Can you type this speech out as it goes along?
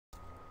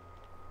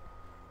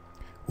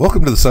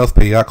Welcome to the South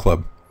Bay Yacht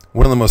Club,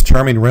 one of the most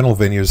charming rental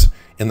venues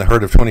in the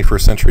heart of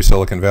 21st century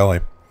Silicon Valley,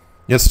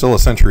 yet still a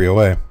century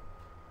away.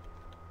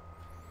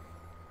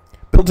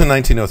 Built in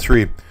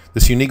 1903,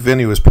 this unique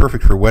venue is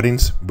perfect for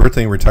weddings,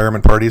 birthday and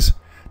retirement parties,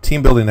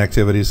 team building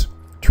activities,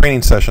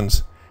 training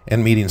sessions,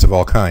 and meetings of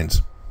all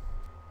kinds.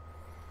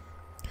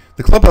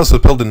 The clubhouse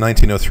was built in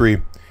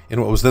 1903 in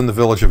what was then the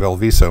village of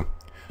Alviso,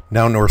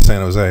 now North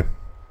San Jose.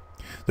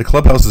 The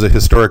clubhouse is a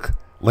historic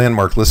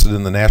landmark listed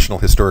in the National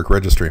Historic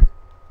Registry.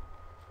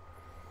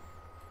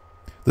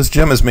 This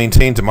gem is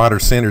maintained to modern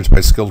standards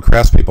by skilled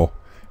craftspeople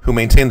who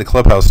maintain the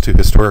clubhouse to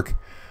historic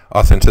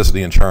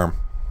authenticity and charm.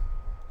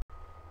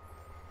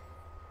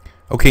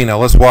 Okay, now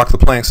let's walk the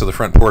planks of the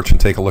front porch and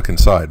take a look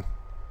inside.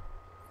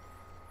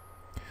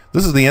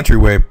 This is the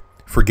entryway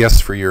for guests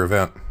for your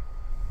event.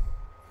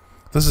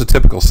 This is a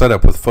typical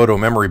setup with photo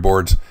memory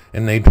boards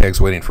and name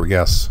tags waiting for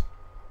guests.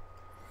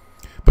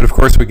 But of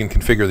course we can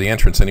configure the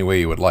entrance any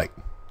way you would like.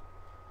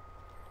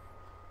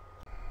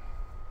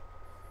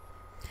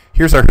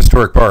 Here's our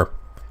historic bar,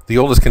 the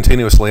oldest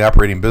continuously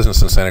operating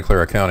business in Santa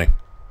Clara County.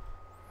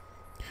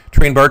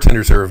 Trained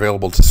bartenders are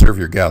available to serve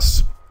your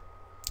guests.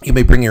 You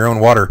may bring your own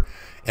water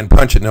and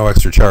punch at no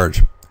extra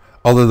charge,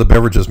 although the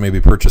beverages may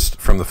be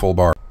purchased from the full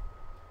bar.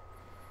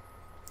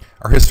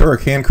 Our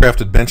historic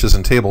handcrafted benches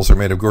and tables are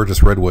made of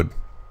gorgeous redwood.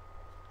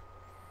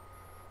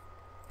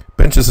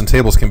 Benches and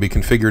tables can be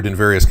configured in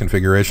various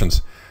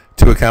configurations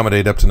to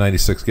accommodate up to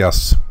 96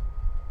 guests.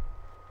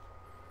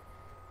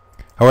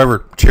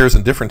 However, chairs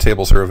and different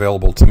tables are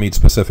available to meet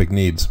specific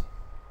needs.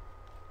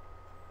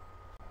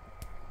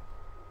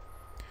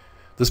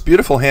 This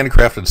beautiful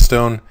handcrafted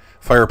stone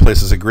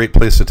fireplace is a great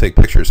place to take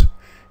pictures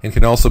and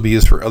can also be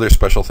used for other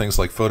special things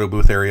like photo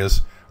booth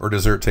areas or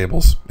dessert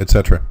tables,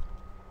 etc.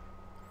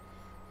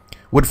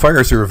 Wood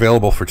fires are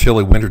available for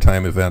chilly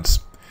wintertime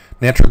events.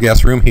 Natural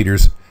gas room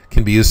heaters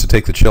can be used to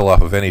take the chill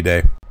off of any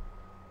day.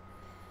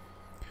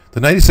 The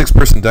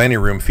 96-person dining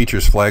room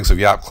features flags of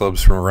yacht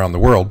clubs from around the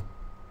world.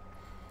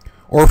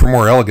 Or for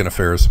more elegant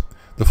affairs,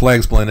 the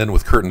flags blend in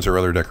with curtains or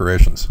other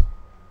decorations.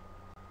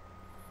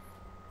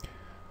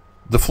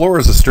 The floor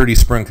is a sturdy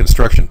spring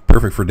construction,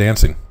 perfect for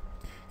dancing.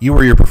 You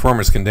or your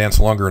performers can dance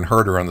longer and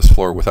harder on this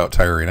floor without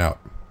tiring out.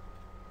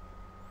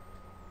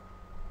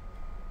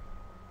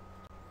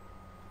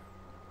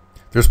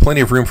 There's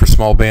plenty of room for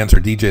small bands or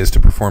DJs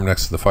to perform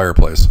next to the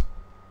fireplace.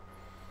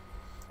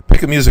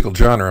 Pick a musical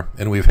genre,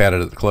 and we've had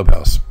it at the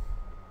clubhouse.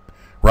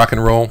 Rock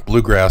and roll,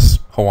 bluegrass,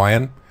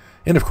 Hawaiian,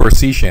 and of course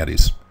sea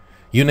shanties.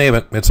 You name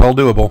it, it's all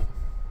doable.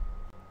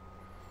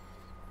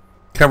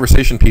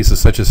 Conversation pieces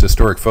such as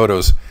historic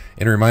photos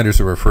and reminders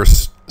of our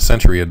first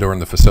century adorn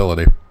the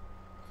facility.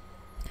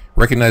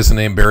 Recognize the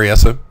name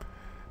Berryessa,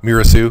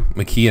 Mirasu,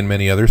 McKee, and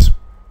many others?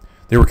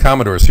 They were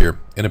Commodores here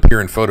and appear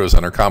in photos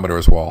on our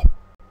Commodore's wall.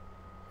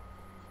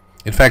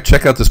 In fact,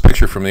 check out this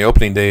picture from the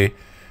opening day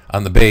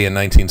on the bay in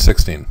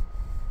 1916.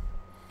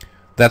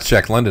 That's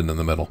Jack London in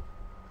the middle.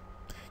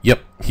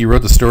 Yep, he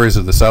wrote the stories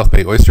of the South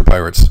Bay oyster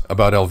pirates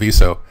about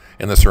Alviso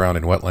and the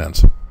surrounding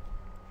wetlands.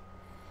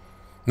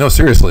 No,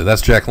 seriously,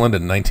 that's Jack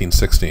London in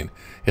 1916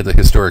 at the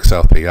historic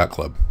South Bay Yacht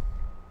Club.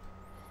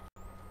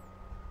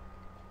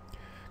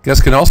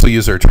 Guests can also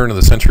use our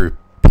turn-of-the-century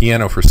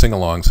piano for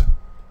sing-alongs.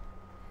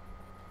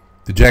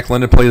 Did Jack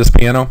London play this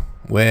piano?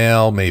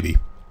 Well, maybe.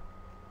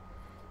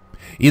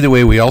 Either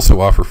way, we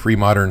also offer free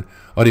modern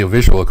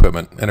audiovisual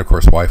equipment and, of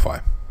course,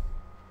 Wi-Fi.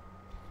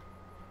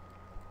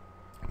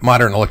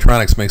 Modern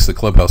electronics makes the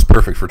clubhouse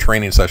perfect for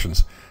training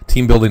sessions,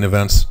 team building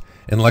events,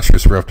 and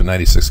lectures for up to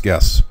 96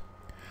 guests.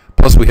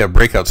 Plus, we have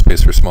breakout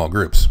space for small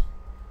groups.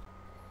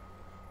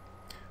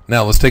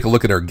 Now, let's take a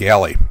look at our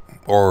galley,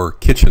 or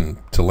kitchen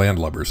to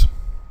landlubbers.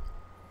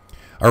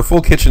 Our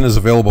full kitchen is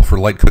available for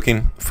light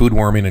cooking, food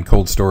warming, and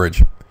cold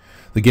storage.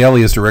 The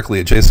galley is directly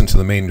adjacent to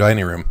the main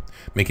dining room,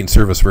 making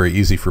service very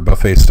easy for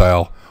buffet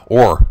style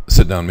or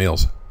sit-down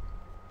meals.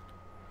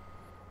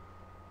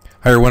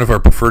 Hire one of our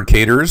preferred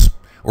caterers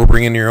or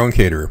bring in your own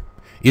caterer.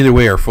 Either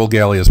way, our full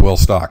galley is well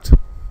stocked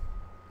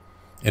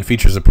and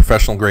features a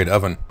professional grade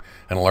oven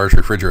and a large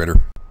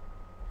refrigerator.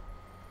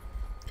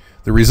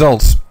 The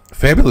results: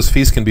 fabulous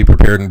feasts can be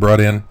prepared and brought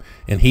in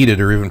and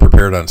heated or even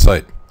prepared on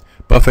site.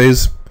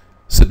 Buffets,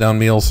 sit-down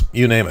meals,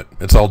 you name it,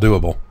 it's all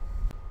doable.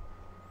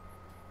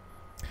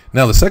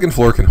 Now the second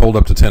floor can hold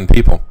up to 10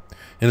 people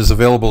and is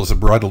available as a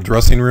bridal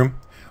dressing room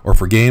or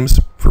for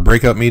games, for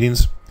breakout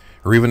meetings,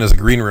 or even as a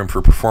green room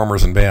for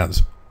performers and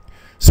bands.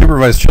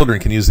 Supervised children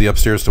can use the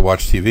upstairs to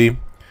watch TV,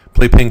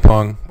 play ping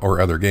pong,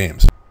 or other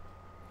games.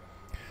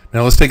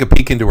 Now let's take a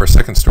peek into our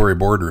second-story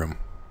boardroom.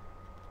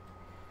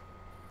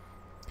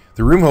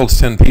 The room holds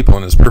 10 people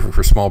and is perfect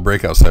for small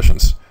breakout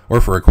sessions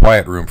or for a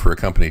quiet room for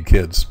accompanied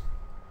kids.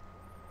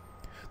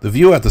 The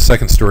view out the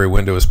second-story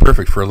window is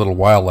perfect for a little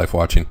wildlife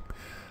watching.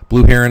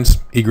 Blue herons,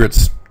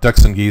 egrets,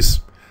 ducks, and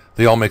geese,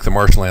 they all make the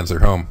marshlands their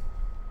home.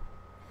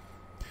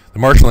 The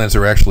marshlands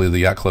are actually the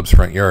yacht club's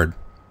front yard.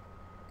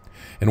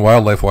 And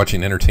wildlife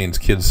watching entertains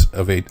kids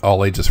of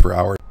all ages for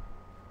hours.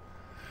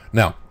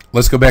 Now,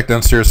 let's go back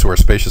downstairs to our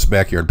spacious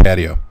backyard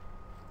patio.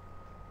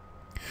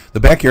 The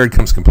backyard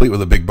comes complete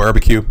with a big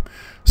barbecue,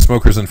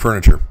 smokers, and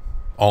furniture,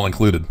 all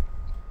included.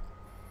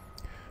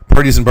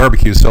 Parties and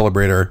barbecues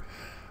celebrate our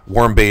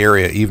warm Bay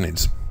Area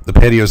evenings. The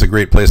patio is a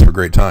great place for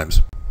great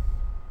times.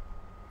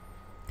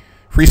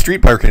 Free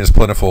street parking is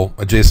plentiful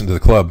adjacent to the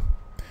club.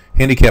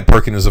 Handicap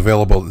parking is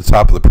available at the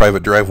top of the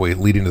private driveway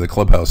leading to the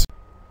clubhouse.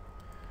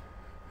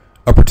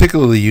 A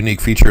particularly unique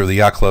feature of the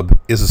yacht club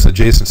is its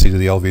adjacency to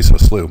the Alviso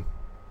slough.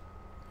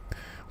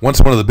 Once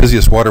one of the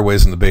busiest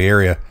waterways in the Bay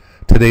Area,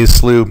 today's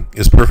slough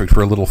is perfect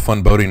for a little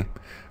fun boating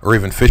or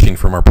even fishing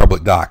from our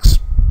public docks.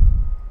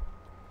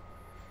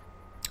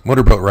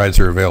 Motorboat rides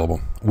are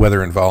available,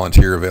 weather and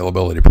volunteer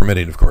availability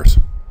permitting, of course.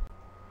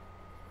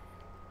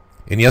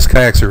 And yes,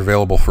 kayaks are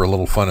available for a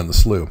little fun in the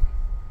slough.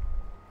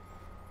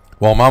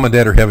 While mom and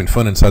dad are having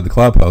fun inside the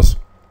clubhouse,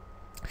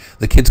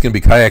 the kids can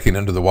be kayaking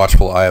under the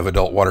watchful eye of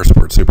adult water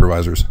sports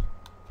supervisors.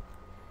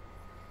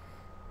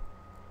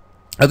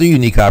 Other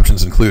unique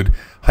options include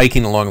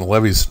hiking along the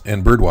levees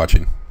and bird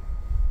watching.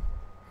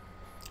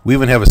 We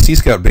even have a Sea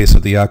Scout base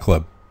at the yacht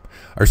club.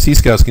 Our Sea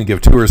Scouts can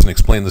give tours and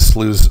explain the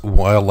slough's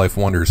wildlife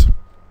wonders.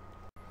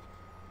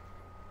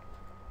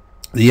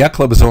 The yacht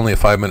club is only a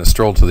 5-minute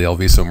stroll to the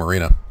Alviso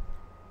Marina.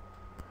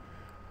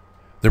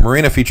 The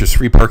marina features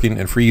free parking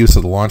and free use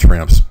of the launch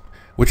ramps,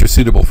 which are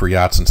suitable for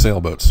yachts and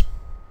sailboats.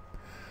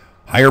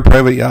 Hire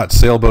private yachts,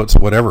 sailboats,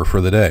 whatever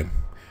for the day.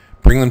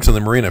 Bring them to the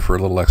marina for a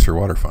little extra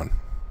water fun.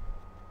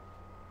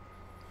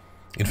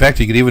 In fact,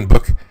 you could even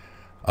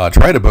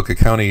try to book a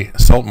county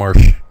salt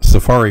marsh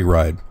safari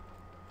ride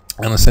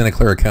on the Santa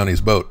Clara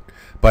County's boat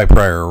by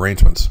prior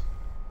arrangements.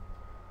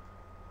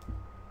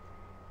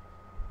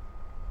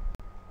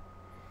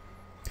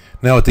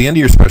 Now, at the end of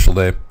your special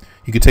day,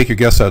 you could take your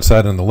guests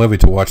outside on the levee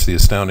to watch the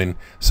astounding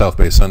South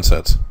Bay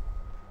sunsets.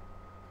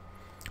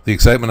 The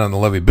excitement on the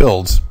levee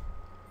builds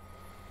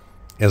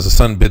as the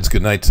sun bids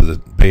goodnight to the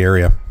Bay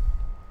Area.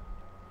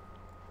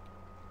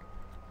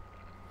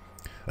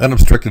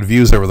 Unobstructed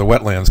views over the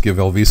wetlands give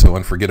Alviso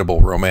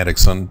unforgettable romantic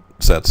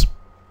sunsets.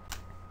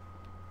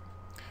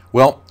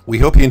 Well, we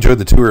hope you enjoyed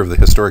the tour of the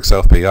historic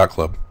South Bay Yacht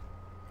Club.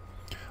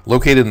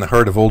 Located in the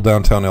heart of old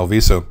downtown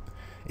Alviso,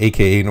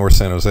 aka North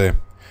San Jose,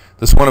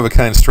 this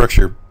one-of-a-kind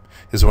structure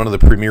is one of the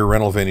premier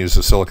rental venues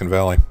of Silicon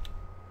Valley,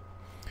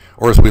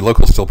 or as we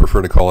locals still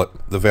prefer to call it,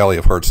 the Valley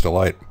of Heart's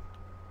Delight.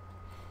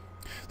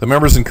 The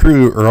members and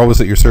crew are always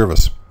at your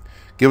service.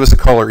 Give us a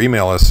call or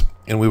email us,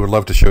 and we would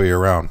love to show you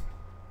around.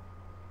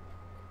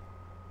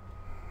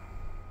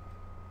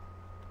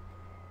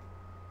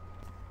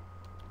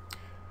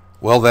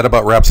 Well, that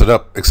about wraps it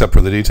up, except for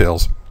the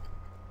details.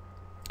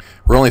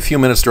 We're only a few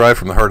minutes' drive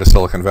from the heart of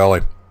Silicon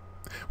Valley.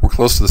 We're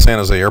close to the San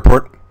Jose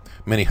Airport,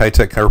 many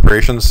high-tech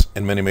corporations,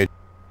 and many major.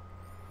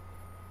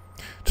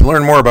 To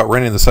learn more about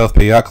renting the South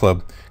Bay Yacht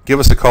Club, give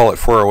us a call at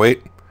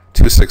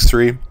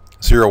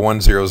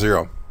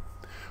 408-263-0100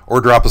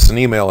 or drop us an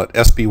email at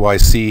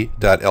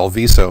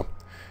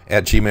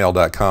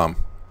sbyc.alviso@gmail.com,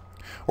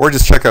 or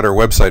just check out our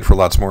website for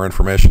lots more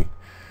information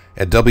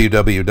at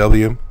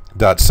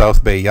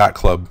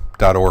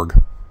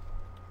www.southbayyachtclub.org.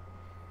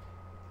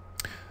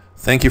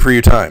 Thank you for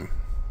your time.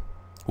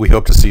 We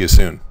hope to see you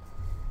soon.